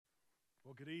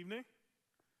Well, good evening.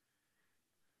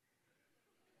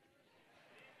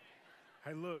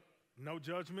 Hey, look, no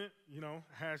judgment,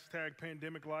 hashtag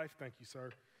pandemic life. Thank you,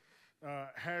 sir.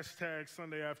 Hashtag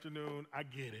Sunday afternoon. I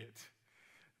get it.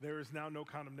 There is now no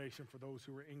condemnation for those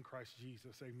who are in Christ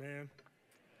Jesus. Amen.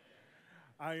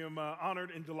 I am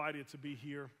honored and delighted to be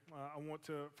here. I want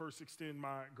to first extend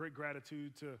my great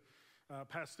gratitude to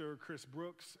Pastor Chris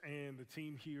Brooks and the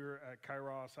team here at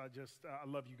Kairos. I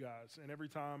love you guys. And every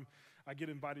time I get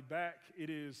invited back, it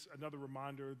is another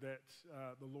reminder that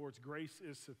the Lord's grace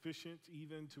is sufficient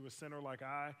even to a sinner like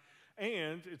I.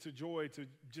 And it's a joy to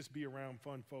just be around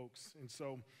fun folks. And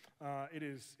so it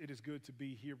is good to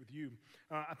be here with you.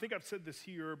 I think I've said this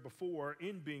here before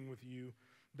in being with you,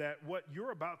 that what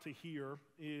you're about to hear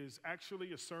is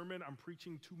actually a sermon I'm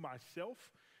preaching to myself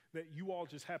that you all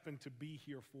just happen to be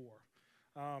here for.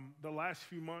 The last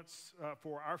few months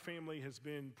for our family has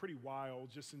been pretty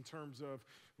wild just in terms of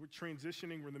we're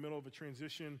transitioning. We're in the middle of a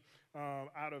transition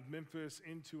out of Memphis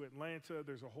into Atlanta.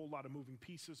 There's a whole lot of moving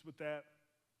pieces with that.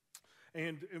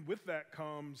 And with that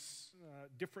comes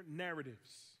different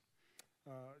narratives.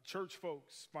 Church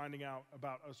folks finding out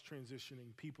about us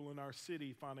transitioning, people in our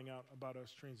city finding out about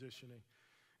us transitioning,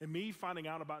 and me finding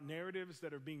out about narratives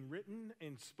that are being written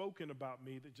and spoken about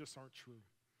me that just aren't true.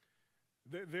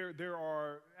 There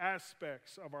are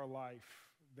aspects of our life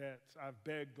that I've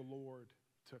begged the Lord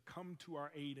to come to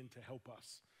our aid and to help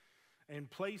us, and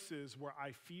places where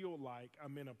I feel like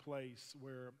I'm in a place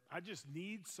where I just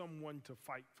need someone to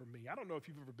fight for me. I don't know if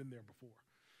you've ever been there before.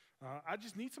 I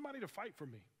just need somebody to fight for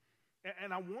me.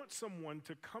 And I want someone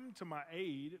to come to my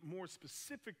aid. More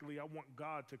specifically, I want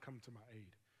God to come to my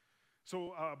aid.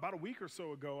 So about a week or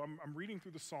so ago, I'm reading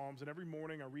through the Psalms, and every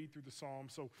morning I read through the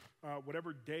Psalms. So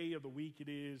whatever day of the week it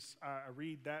is, I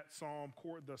read that psalm,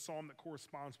 the psalm that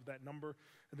corresponds with that number.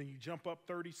 And then you jump up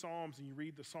 30 psalms, and you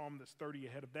read the psalm that's 30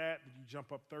 ahead of that. Then you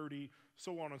jump up 30,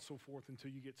 so on and so forth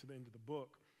until you get to the end of the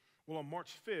book. Well, on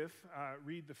March 5th, I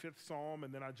read the 5th psalm,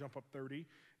 and then I jump up 30.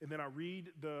 And then I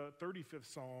read the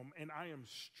 35th psalm, and I am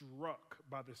struck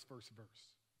by this first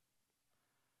verse.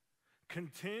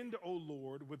 Contend, O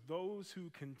Lord, with those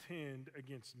who contend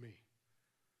against me.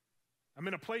 I'm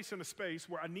in a place and a space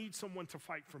where I need someone to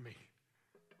fight for me.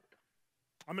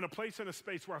 I'm in a place and a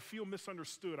space where I feel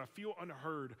misunderstood. I feel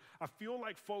unheard. I feel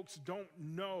like folks don't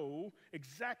know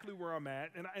exactly where I'm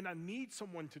at, and I need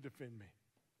someone to defend me.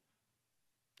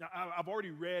 Now, I've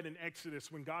already read in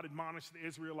Exodus when God admonished the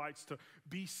Israelites to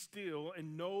be still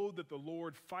and know that the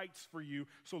Lord fights for you.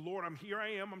 So, Lord, I'm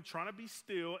trying to be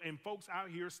still, and folks out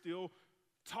here still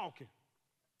talking.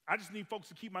 I just need folks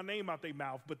to keep my name out their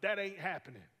mouth, but that ain't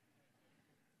happening.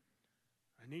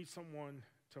 I need someone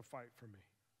to fight for me.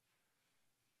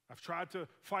 I've tried to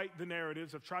fight the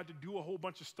narratives. I've tried to do a whole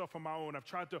bunch of stuff on my own. I've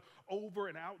tried to over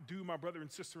and outdo my brother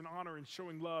and sister in honor and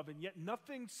showing love, and yet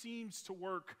nothing seems to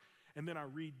work. And then I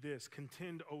read this: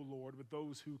 contend, O Lord, with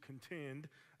those who contend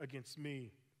against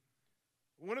me.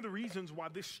 One of the reasons why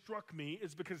this struck me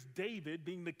is because David,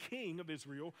 being the king of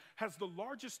Israel, has the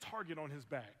largest target on his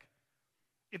back.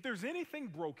 If there's anything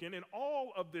broken in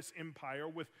all of this empire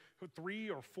with 3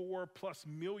 or 4 plus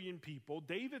million people,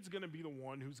 David's going to be the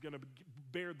one who's going to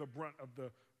bear the brunt of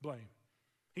the blame.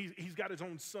 He's got his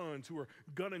own sons who are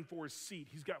gunning for his seat.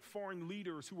 He's got foreign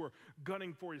leaders who are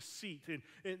gunning for his seat. And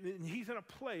he's in a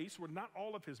place where not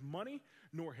all of his money,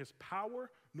 nor his power,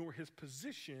 nor his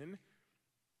position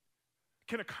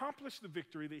can accomplish the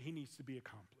victory that he needs to be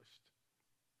accomplished.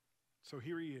 So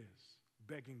here he is,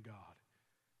 begging God,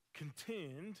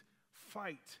 contend,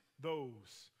 fight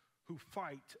those who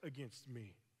fight against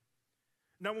me.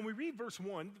 Now, when we read verse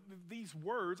 1, these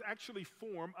words actually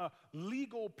form a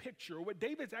legal picture. What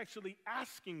David's actually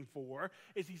asking for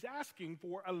is he's asking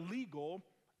for a legal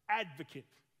advocate,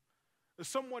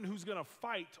 someone who's going to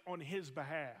fight on his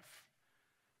behalf.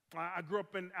 I grew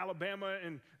up in Alabama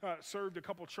and served a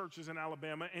couple churches in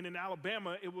Alabama, and in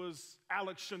Alabama, it was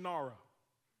Alex Shannara.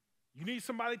 You need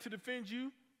somebody to defend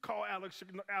you? Call Alex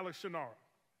Shannara.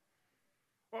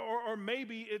 Or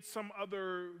maybe it's some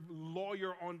other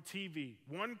lawyer on TV.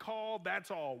 One call,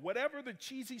 that's all. Whatever the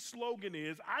cheesy slogan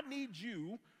is, I need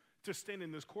you to stand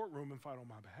in this courtroom and fight on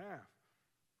my behalf.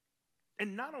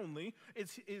 And not only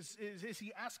is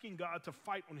he asking God to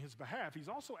fight on his behalf, he's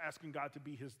also asking God to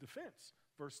be his defense.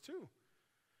 Verse 2.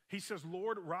 He says,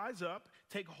 Lord, rise up,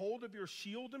 take hold of your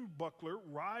shield and buckler,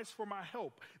 rise for my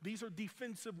help. These are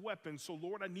defensive weapons, so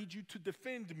Lord, I need you to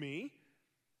defend me.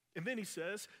 And then he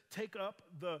says, take up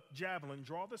the javelin,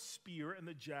 draw the spear and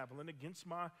the javelin against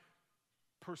my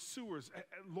pursuers.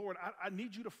 Lord, I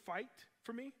need you to fight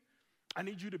for me. I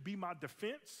need you to be my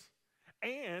defense.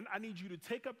 And I need you to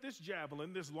take up this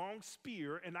javelin, this long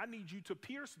spear, and I need you to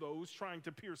pierce those trying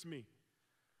to pierce me.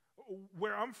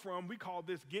 Where I'm from, we call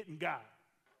this getting God.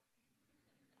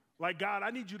 Like, God,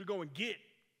 I need you to go and get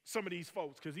some of these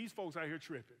folks because these folks out here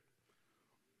tripping.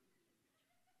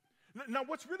 Now,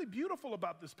 what's really beautiful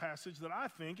about this passage that I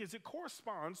think is it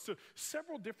corresponds to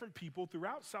several different people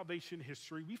throughout salvation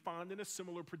history we find in a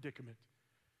similar predicament.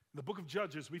 In the book of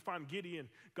Judges, we find Gideon.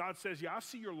 God says, yeah, I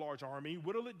see your large army.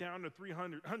 Whittle it down to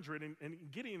 300. And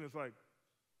Gideon is like,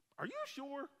 are you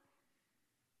sure?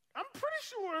 I'm pretty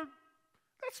sure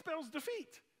that spells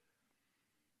defeat.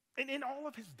 And in all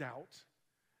of his doubt,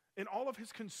 in all of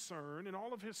his concern, in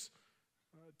all of his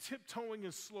tiptoeing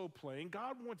and slow playing,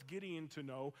 God wants Gideon to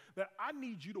know that I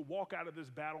need you to walk out of this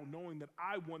battle knowing that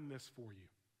I won this for you.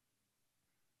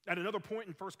 At another point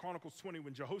in 1 Chronicles 20,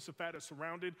 when Jehoshaphat is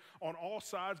surrounded on all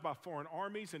sides by foreign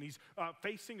armies and he's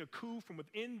facing a coup from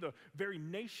within the very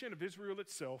nation of Israel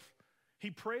itself, he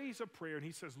prays a prayer and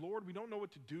he says, Lord, we don't know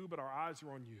what to do, but our eyes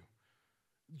are on you.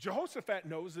 Jehoshaphat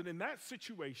knows that in that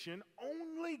situation,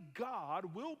 only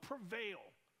God will prevail.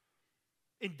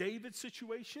 In David's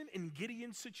situation, in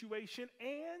Gideon's situation,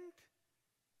 and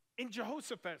in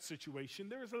Jehoshaphat's situation,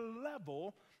 there is a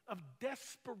level of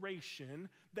desperation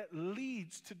that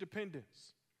leads to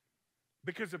dependence.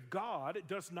 Because if God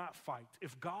does not fight,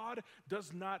 if God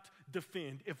does not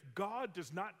defend, if God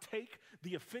does not take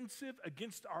the offensive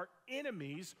against our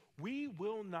enemies, we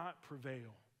will not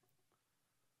prevail.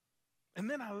 And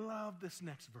then I love this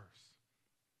next verse.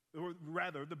 Or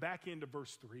rather, the back end of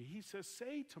verse 3, he says,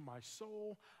 say to my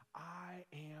soul, I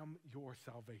am your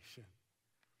salvation.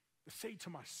 Say to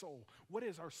my soul. What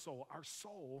is our soul? Our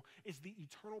soul is the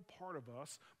eternal part of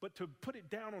us, but to put it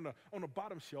down on a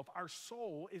bottom shelf, our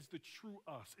soul is the true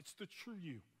us. It's the true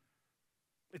you.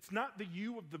 It's not the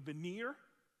you of the veneer.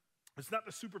 It's not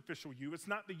the superficial you. It's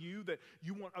not the you that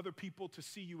you want other people to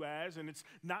see you as, and it's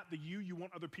not the you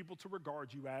want other people to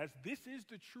regard you as. This is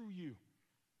the true you.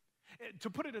 To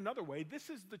put it another way, this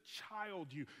is the child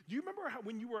you. Do you remember how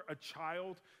when you were a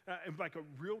child, like a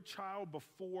real child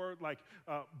before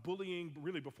bullying,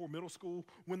 really before middle school,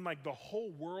 when like the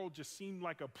whole world just seemed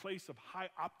like a place of high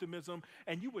optimism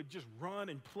and you would just run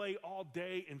and play all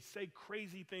day and say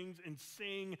crazy things and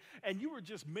sing and you were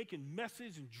just making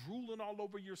messes and drooling all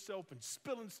over yourself and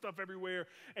spilling stuff everywhere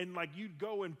and like you'd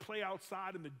go and play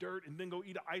outside in the dirt and then go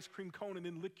eat an ice cream cone and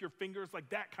then lick your fingers, like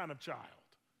that kind of child.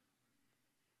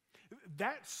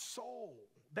 That soul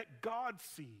that God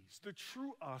sees, the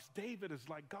true us, David is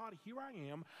like, God, here I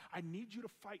am. I need you to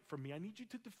fight for me. I need you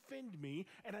to defend me.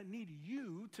 And I need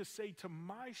you to say to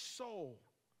my soul,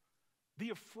 the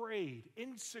afraid,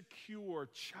 insecure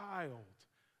child,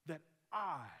 that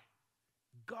I,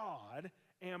 God,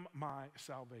 am my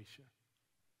salvation.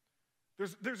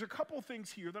 There's a couple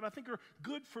things here that I think are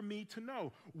good for me to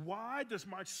know. Why does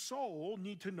my soul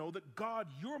need to know that God,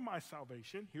 you're my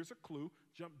salvation? Here's a clue.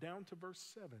 Jump down to verse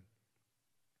 7.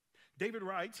 David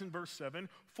writes in verse 7,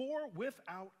 for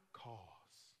without cause.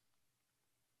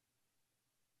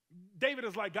 David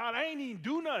is like, God, I ain't even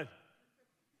do nothing.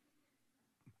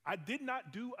 I did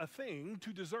not do a thing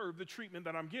to deserve the treatment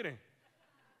that I'm getting.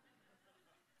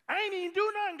 I ain't even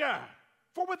do nothing, God,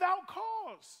 for without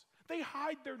cause. They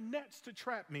hide their nets to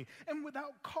trap me, and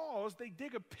without cause, they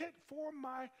dig a pit for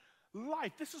my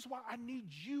life. This is why I need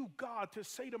you, God, to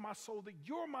say to my soul that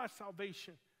you're my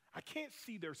salvation. I can't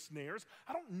see their snares.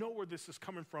 I don't know where this is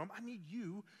coming from. I need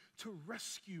you to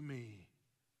rescue me.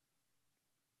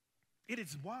 It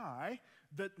is why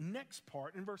the next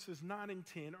part in verses 9 and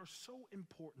 10 are so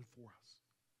important for us.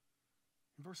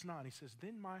 In verse 9, he says,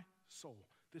 then my soul,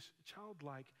 this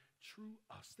childlike, true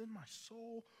us, then my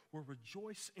soul will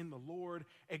rejoice in the Lord,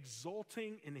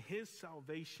 exulting in his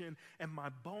salvation, and my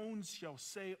bones shall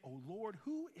say, O Lord,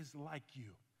 who is like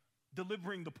you?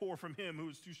 Delivering the poor from him who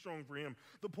is too strong for him,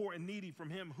 the poor and needy from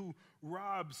him who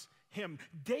robs him.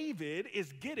 David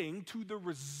is getting to the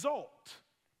result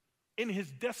in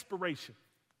his desperation.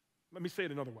 Let me say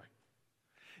it another way.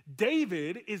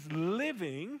 David is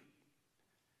living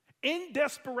in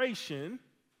desperation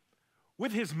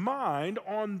with his mind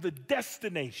on the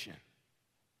destination.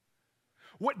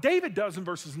 What David does in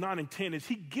verses 9 and 10 is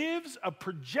he gives a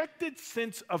projected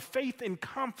sense of faith and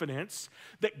confidence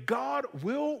that God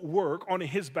will work on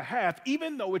his behalf,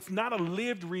 even though it's not a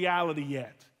lived reality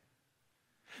yet.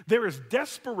 There is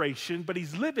desperation, but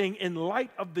he's living in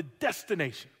light of the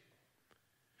destination.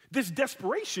 This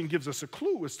desperation gives us a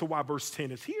clue as to why verse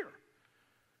 10 is here.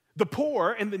 The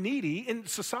poor and the needy in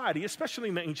society, especially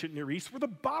in the ancient Near East, were the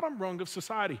bottom rung of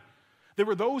society. There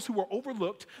were those who were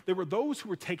overlooked. There were those who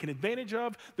were taken advantage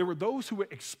of. There were those who were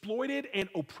exploited and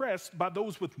oppressed by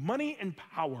those with money and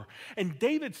power. And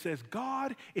David says,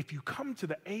 God, if you come to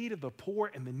the aid of the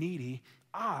poor and the needy,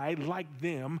 I, like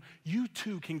them, you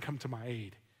too can come to my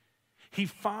aid. He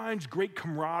finds great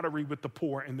camaraderie with the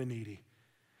poor and the needy.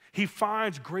 He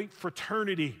finds great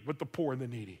fraternity with the poor and the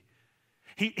needy.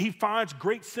 He finds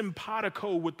great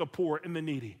simpatico with the poor and the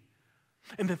needy.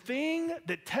 And the thing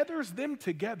that tethers them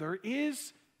together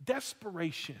is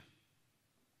desperation.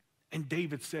 And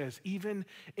David says, even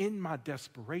in my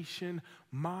desperation,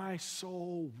 my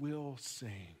soul will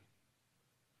sing.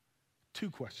 2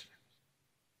 questions.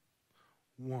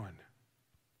 1,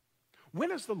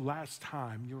 when is the last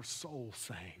time your soul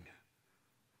sang?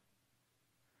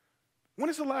 When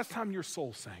is the last time your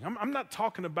soul sang? I'm not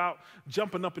talking about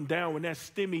jumping up and down when that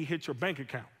stimmy hits your bank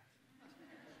account.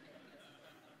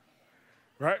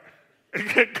 Right?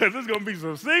 Because there's going to be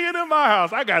some singing in my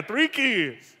house. I got 3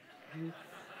 kids.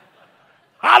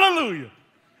 Hallelujah.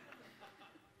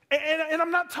 And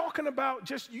I'm not talking about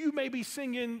just you maybe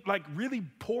singing like really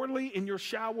poorly in your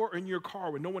shower or in your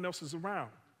car when no one else is around.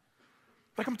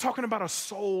 Like I'm talking about a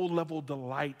soul level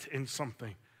delight in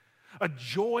something. A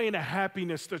joy and a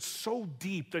happiness that's so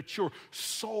deep that your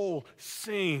soul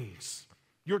sings.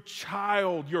 Your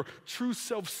child, your true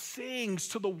self sings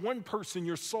to the one person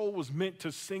your soul was meant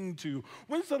to sing to.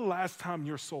 When's the last time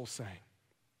your soul sang?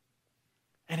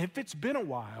 And if it's been a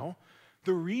while,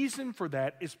 the reason for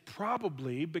that is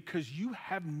probably because you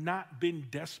have not been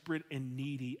desperate and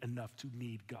needy enough to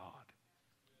need God.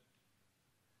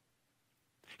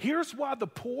 Here's why the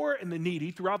poor and the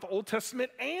needy throughout the Old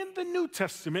Testament and the New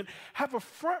Testament have a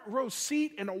front row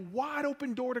seat and a wide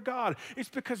open door to God. It's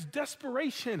because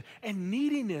desperation and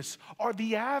neediness are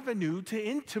the avenue to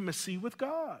intimacy with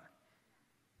God.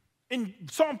 In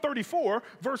Psalm 34,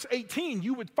 verse 18,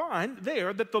 you would find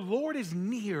there that the Lord is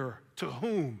near to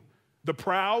whom? The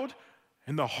proud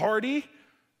and the hardy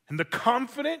and the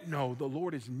confident? No, the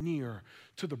Lord is near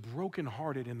to the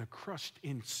brokenhearted and the crushed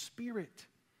in spirit.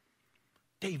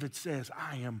 David says,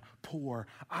 I am poor,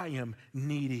 I am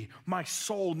needy. My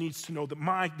soul needs to know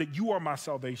that you are my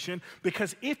salvation,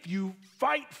 because if you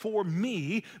fight for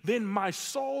me, then my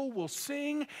soul will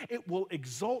sing, it will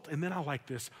exult, and then I like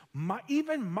this,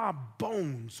 even my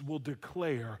bones will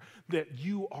declare that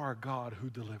you are God who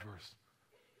delivers.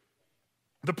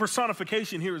 The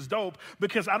personification here is dope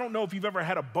because I don't know if you've ever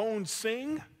had a bone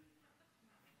sing.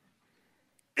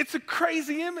 It's a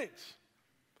crazy image.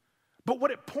 But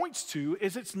what it points to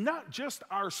is it's not just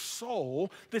our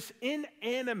soul, this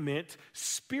inanimate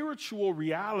spiritual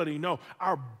reality. No,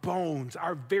 our bones,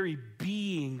 our very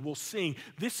being will sing.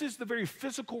 This is the very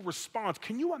physical response.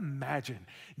 Can you imagine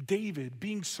David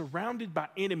being surrounded by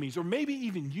enemies, or maybe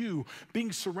even you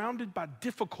being surrounded by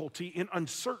difficulty and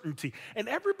uncertainty, and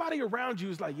everybody around you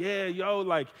is like, yeah, yo,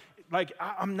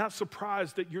 I'm not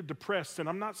surprised that you're depressed, and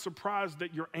I'm not surprised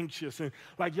that you're anxious, and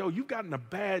like, yo, you've gotten a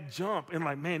bad jump, and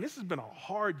like, man, this has been a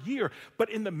hard year. But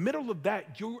in the middle of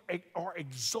that, you are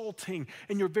exulting,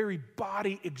 and your very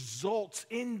body exults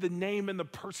in the name and the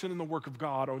person and the work of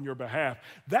God on your behalf.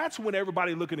 That's when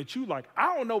everybody looking at you like,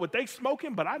 I don't know what they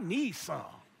smoking, but I need some.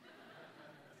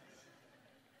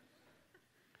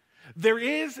 There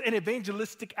is an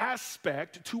evangelistic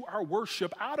aspect to our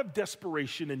worship out of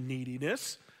desperation and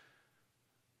neediness.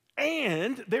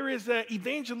 And there is an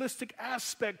evangelistic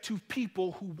aspect to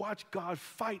people who watch God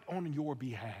fight on your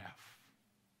behalf.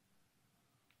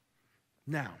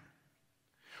 Now,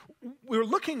 we're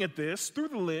looking at this through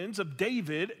the lens of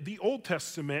David, the Old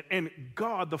Testament, and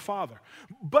God the Father.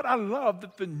 But I love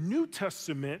that the New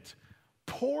Testament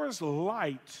pours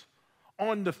light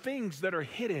on the things that are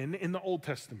hidden in the Old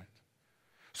Testament.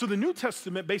 So the New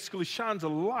Testament basically shines a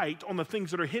light on the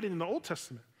things that are hidden in the Old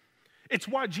Testament. It's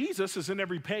why Jesus is in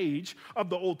every page of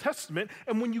the Old Testament.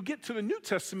 And when you get to the New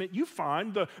Testament, you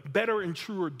find the better and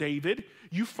truer David.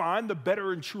 You find the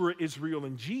better and truer Israel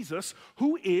in Jesus,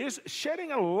 who is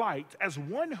shedding a light as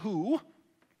one who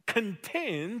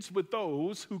contends with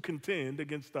those who contend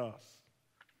against us.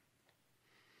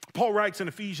 Paul writes in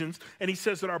Ephesians, and he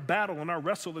says that our battle and our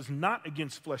wrestle is not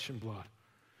against flesh and blood.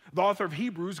 The author of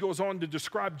Hebrews goes on to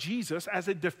describe Jesus as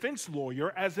a defense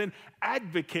lawyer, as an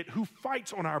advocate who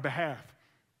fights on our behalf.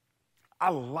 I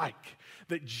like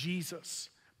that Jesus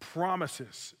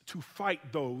promises to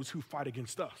fight those who fight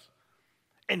against us.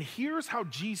 And here's how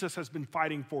Jesus has been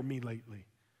fighting for me lately.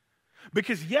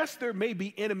 Because yes, there may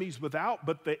be enemies without,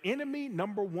 but the enemy,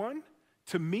 number one,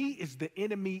 to me is the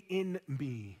enemy in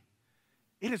me.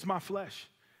 It is my flesh.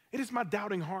 It is my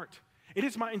doubting heart. It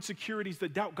is my insecurities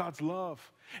that doubt God's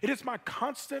love. It is my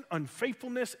constant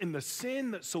unfaithfulness in the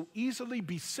sin that so easily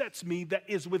besets me that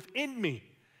is within me.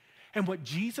 And what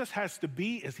Jesus has to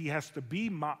be is he has to be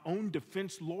my own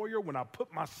defense lawyer when I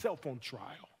put myself on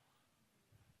trial.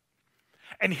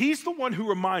 And he's the one who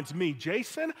reminds me,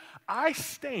 Jason, I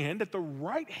stand at the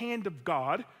right hand of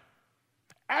God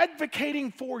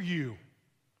advocating for you.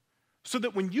 So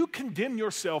that when you condemn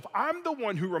yourself, I'm the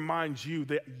one who reminds you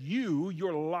that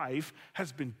your life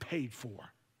has been paid for.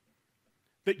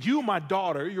 That you, my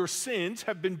daughter, your sins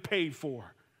have been paid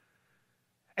for.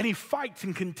 And he fights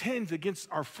and contends against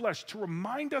our flesh to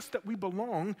remind us that we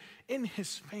belong in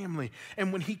his family.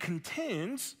 And when he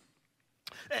contends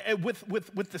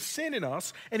with the sin in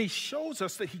us, and he shows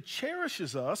us that he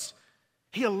cherishes us,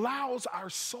 he allows our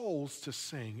souls to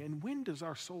sing. And when does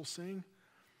our soul sing?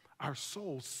 Our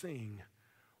souls sing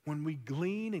when we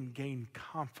glean and gain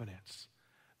confidence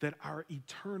that our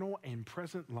eternal and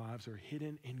present lives are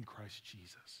hidden in Christ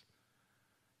Jesus.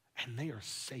 And they are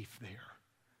safe there.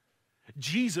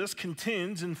 Jesus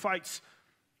contends and fights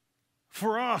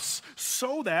for us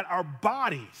so that our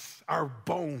bodies, our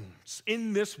bones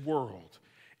in this world,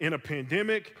 in a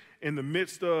pandemic, in the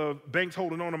midst of banks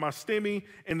holding on to my STEMI,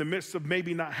 in the midst of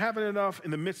maybe not having enough, in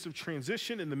the midst of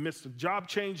transition, in the midst of job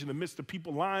change, in the midst of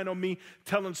people lying on me,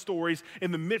 telling stories,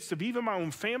 in the midst of even my own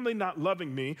family not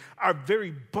loving me, our very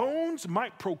bones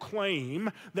might proclaim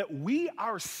that we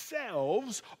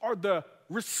ourselves are the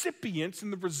recipients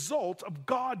and the result of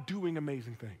God doing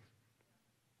amazing things.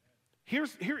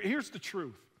 Here's the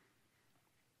truth.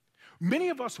 Many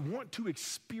of us want to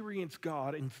experience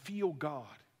God and feel God.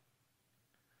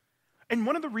 And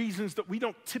one of the reasons that we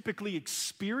don't typically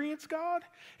experience God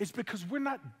is because we're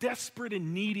not desperate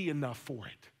and needy enough for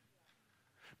it.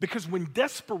 Because when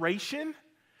desperation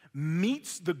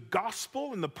meets the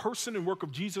gospel and the person and work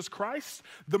of Jesus Christ,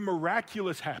 the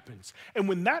miraculous happens. And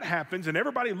when that happens and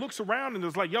everybody looks around and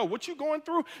is like, yo, what you going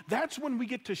through? That's when we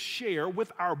get to share with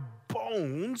our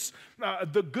bones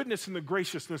the goodness and the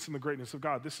graciousness and the greatness of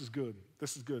God. This is good.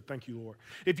 This is good. Thank you, Lord.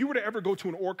 If you were to ever go to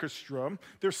an orchestra,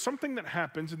 there's something that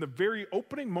happens in the very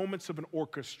opening moments of an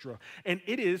orchestra, and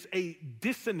it is a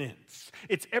dissonance.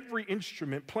 It's every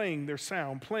instrument playing their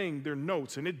sound, playing their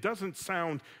notes, and it doesn't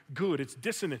sound good. It's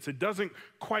dissonance. It doesn't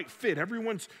quite fit.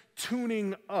 Everyone's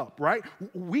tuning up, right?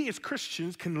 We as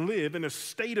Christians can live in a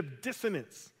state of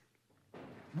dissonance.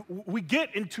 We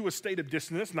get into a state of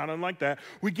dissonance, not unlike that.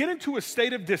 We get into a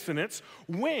state of dissonance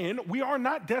when we are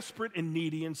not desperate and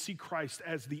needy and see Christ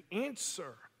as the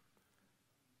answer.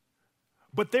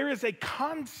 But there is a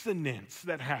consonance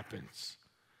that happens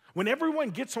when everyone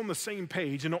gets on the same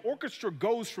page and the orchestra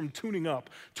goes from tuning up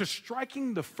to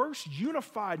striking the first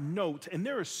unified note, and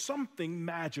there is something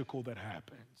magical that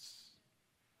happens.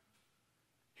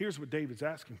 Here's what David's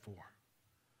asking for.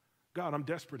 God, I'm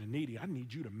desperate and needy. I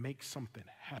need you to make something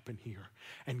happen here.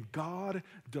 And God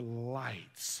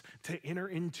delights to enter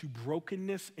into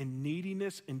brokenness and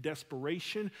neediness and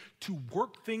desperation to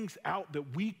work things out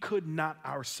that we could not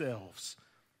ourselves.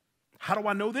 How do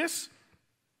I know this?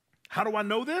 How do I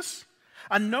know this?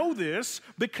 I know this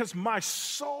because my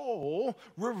soul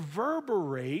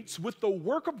reverberates with the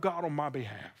work of God on my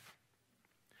behalf.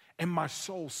 And my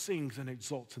soul sings and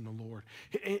exalts in the Lord.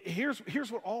 Here's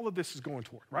what all of this is going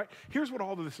toward, right? Here's what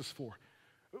all of this is for.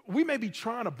 We may be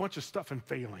trying a bunch of stuff and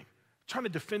failing, trying to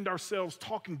defend ourselves,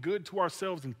 talking good to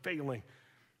ourselves and failing.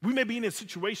 We may be in a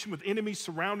situation with enemies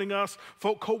surrounding us,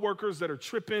 co-workers that are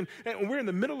tripping, and we're in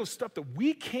the middle of stuff that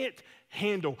we can't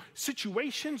handle.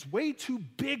 Situations way too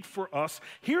big for us.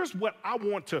 Here's what I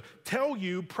want to tell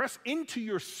you, press into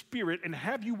your spirit and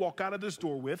have you walk out of this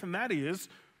door with, and that is,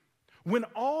 when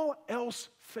all else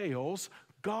fails,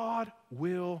 God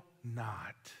will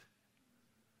not.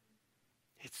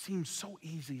 It seems so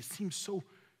easy. It seems so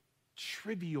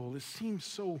trivial. It seems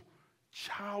so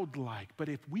childlike. But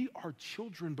if we are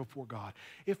children before God,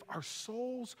 if our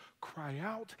souls cry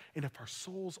out and if our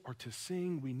souls are to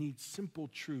sing, we need simple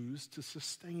truths to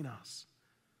sustain us.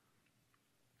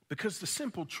 Because the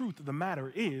simple truth of the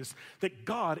matter is that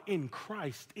God in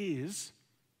Christ is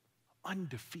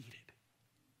undefeated.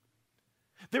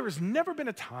 There has never been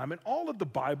a time in all of the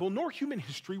Bible nor human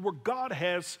history where God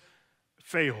has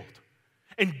failed.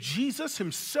 And Jesus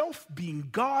himself, being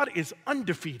God, is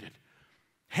undefeated.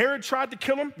 Herod tried to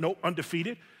kill him. Nope,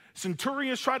 undefeated.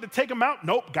 Centurions tried to take him out.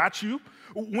 Nope, got you.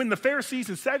 When the Pharisees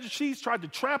and Sadducees tried to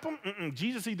trap him,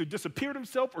 Jesus either disappeared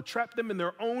himself or trapped them in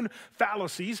their own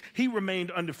fallacies. He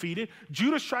remained undefeated.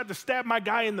 Judas tried to stab my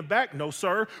guy in the back. No,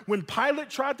 sir. When Pilate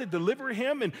tried to deliver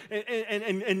him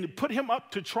and put him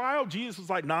up to trial, Jesus was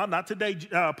like, nah, not today,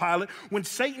 Pilate. When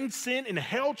Satan, sin, and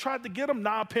hell tried to get him,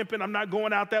 nah, pimping, I'm not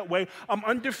going out that way. I'm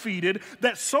undefeated.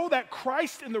 So that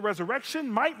Christ in the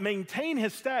resurrection might maintain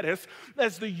his status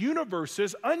as the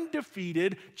universe's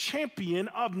undefeated champion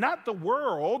of not the world,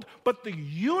 but the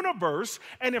universe.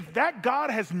 And if that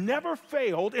God has never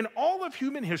failed in all of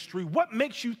human history, what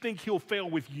makes you think he'll fail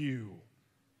with you?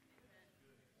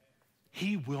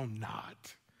 He will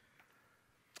not.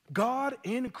 God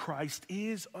in Christ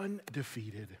is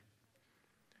undefeated.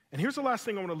 And here's the last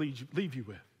thing I want to leave you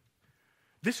with.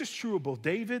 This is true of both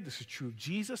David, this is true of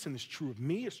Jesus, and it's true of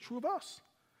me, it's true of us.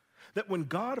 That when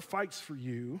God fights for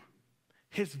you,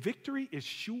 his victory is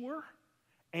sure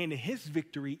and his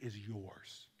victory is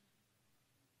yours.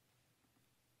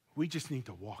 We just need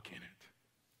to walk in it.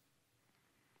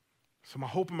 So my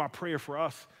hope and my prayer for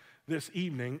us this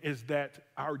evening is that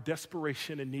our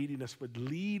desperation and neediness would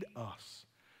lead us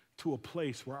to a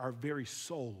place where our very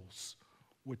souls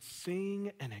would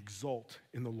sing and exult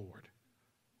in the Lord.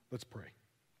 Let's pray.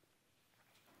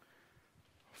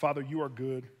 Father, you are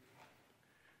good.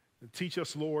 Teach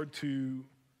us, Lord, to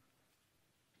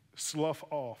slough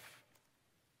off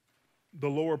the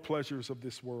lower pleasures of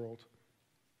this world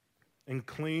and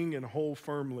cling and hold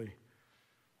firmly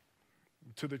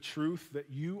to the truth that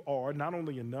you are not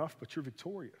only enough, but you're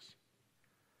victorious.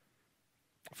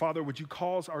 Father, would you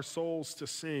cause our souls to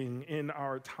sing in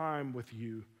our time with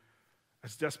you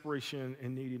as desperation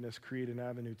and neediness create an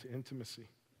avenue to intimacy?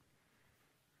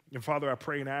 And Father, I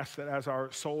pray and ask that as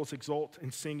our souls exult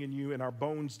and sing in you and our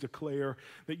bones declare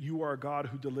that you are a God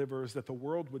who delivers, that the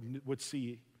world would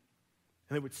see,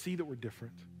 and they would see that we're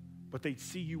different, but they'd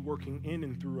see you working in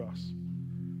and through us.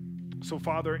 So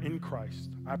Father, in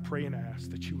Christ, I pray and ask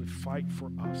that you would fight for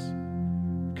us,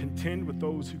 contend with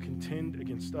those who contend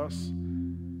against us,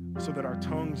 so that our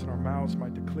tongues and our mouths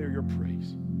might declare your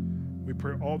praise. We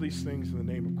pray all these things in the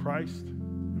name of Christ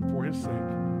and for his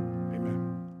sake.